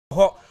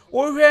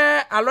wo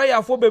hwe a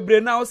lawyer for bebre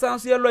na wo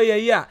sanso ye lawyer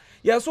yi a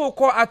yeso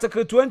ko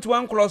article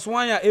 21 clause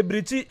 1 ya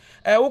ebrichi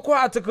wo ko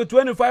article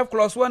 25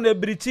 clause 1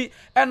 ebrichi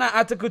na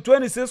article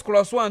 26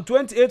 clause 1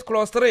 28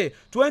 clause 3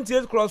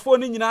 28 clause 4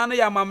 ni nyina na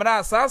ya amamra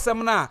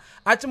asasem na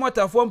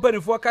Achimota-fo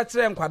mpanifo ka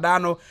kire nkwada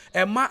no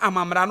ma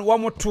amamra no wo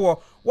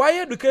moto why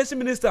education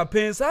minister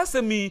pen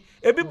sasemi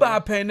ebi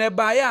ba pen na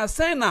ba ya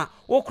sen na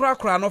wo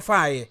krakra no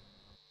faaye.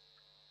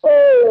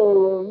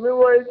 Oh, me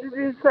was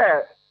this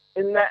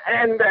in the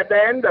end, at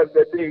the end of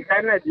the day,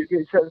 kind of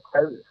education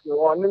service,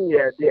 one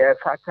year they are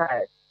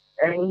fatal.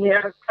 And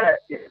here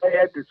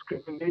is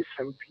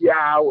discrimination,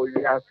 PR, or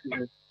you have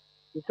to.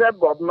 He said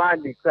Bob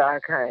Marley,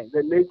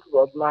 the late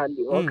Bob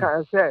Marley, what can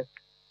I say?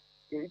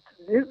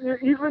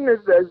 Even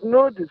if there's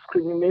no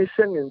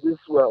discrimination in this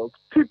world,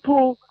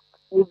 people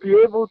will be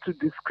able to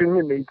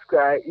discriminate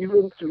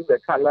even through the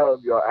color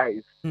of your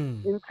eyes.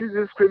 Into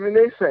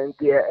discrimination,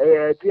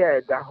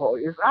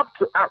 it's up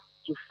to us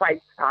to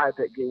fight hard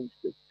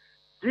against it.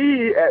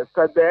 GES,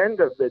 at the end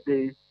of the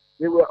day,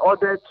 they were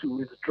ordered to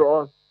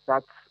withdraw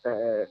that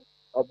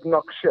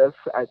obnoxious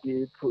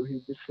idea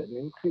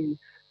prohibition.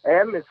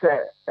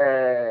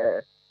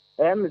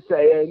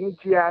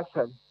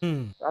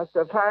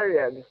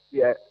 Rastafarians,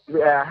 they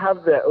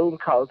have their own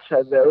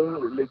culture, their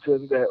own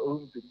religion, their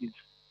own beliefs.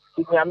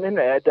 So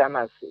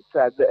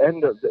at the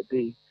end of the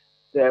day,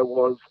 there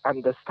was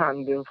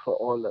understanding for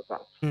all of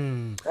us.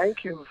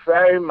 Thank you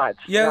very much.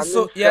 Yes,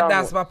 so yeah,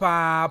 that's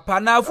papa.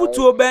 Pana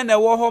futu ben e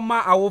wo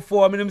homa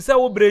awofo minim se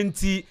wo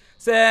brenti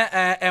se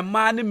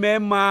emma ni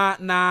mema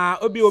na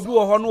obi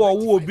wo ho no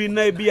wo obi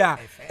na bi a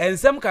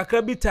ensem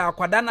kakra bi ta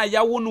kwada na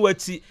yawo no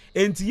achi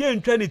enti ye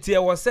ntwa ni tie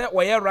wo se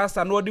wo ye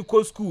rasta no di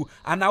ko school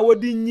ana wo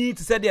di nyi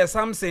ti se de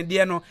something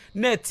de no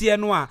na tie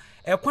no a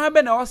ekwan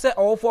be na wo se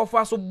awofo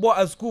fa so bo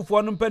a school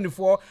fo no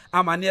mpanifo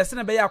amane se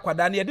na be ya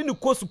kwada na ye de ni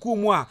ko school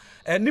mu a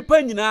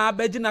nipa nyina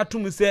be gina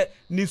tum se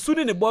ni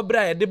suni ne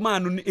bobra ye de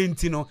manu ni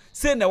enti no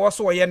se na wo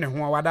so wo ye ne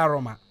ho wada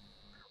roma.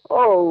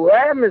 Oh,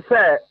 me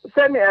say,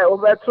 send me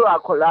over to a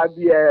collab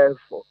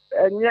for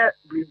and yet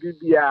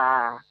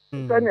BBBA.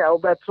 Send me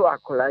over to a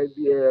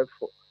collab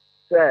for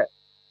say,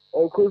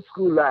 Uncle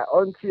School,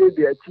 until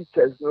their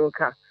teachers no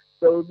can.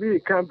 So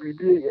we can be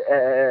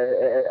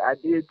a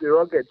day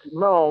derogatory.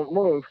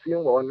 No,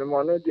 film on the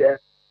mono there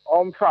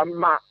on from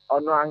ma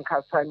on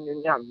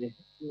Ankasan Yami,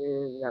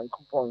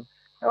 Yankupon.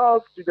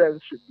 All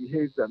students should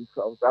behave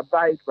themselves,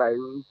 abide by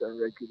rules and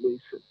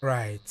regulations.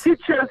 Right.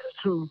 Teachers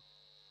too.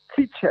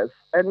 Teachers,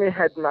 any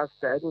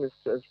headmaster,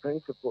 administrators,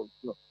 principals,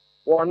 no.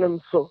 Want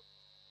them so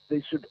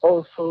they should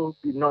also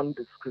be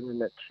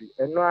non-discriminatory.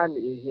 And no one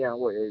here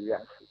where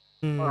areas.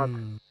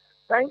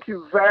 Thank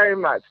you very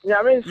much.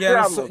 Nyame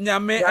yes,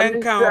 nyame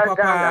enka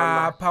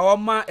papa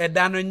pawoma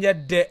edano nye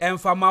de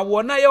emfama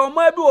wona ye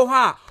oma bi wo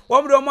ha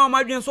womdo ma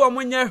madwen so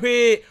omonye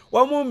hwe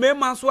womu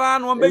mema so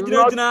an wo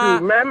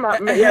begina mema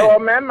ye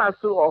mema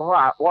so ho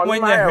a won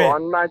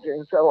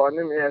madwen so won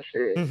me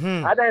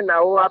hwe adan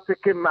na wo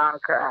apeke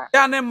maka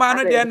ya ne ma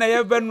no de na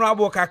ye venu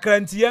abo kakra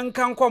nti ye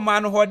nka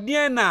nkoma no ho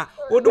de na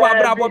wo do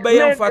abrabo be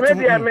ye mfatu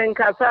me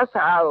menka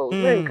sasa o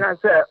menka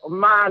se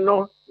ma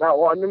no na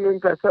won me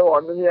pese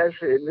won me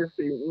hwe ni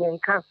si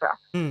menkasa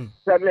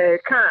se me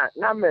ka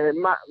na me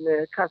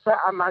kasa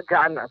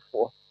amagana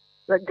for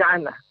the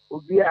Ghana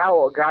obi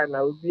our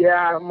Ghana obi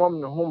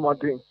mom no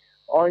homodin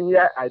on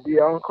ya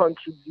idea on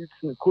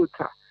contributing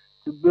quota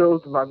to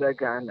build Mother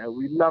Ghana.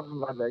 We love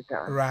Mother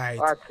Ghana. Right.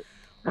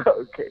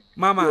 Okay.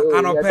 Mama, so,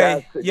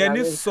 anope ye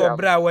ni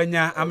sobra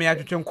wanya ame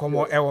atwetwe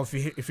nkomo e wo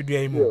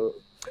fidua mu.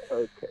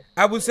 Okay.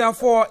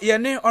 Abusiafo ye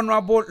ni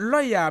Honorable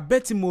Lawyer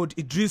Betty Mould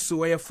Idrisu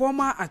we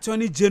former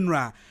Attorney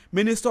General,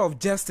 Minister of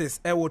Justice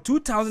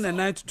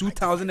 2009 to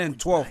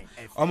 2012.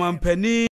 Omampani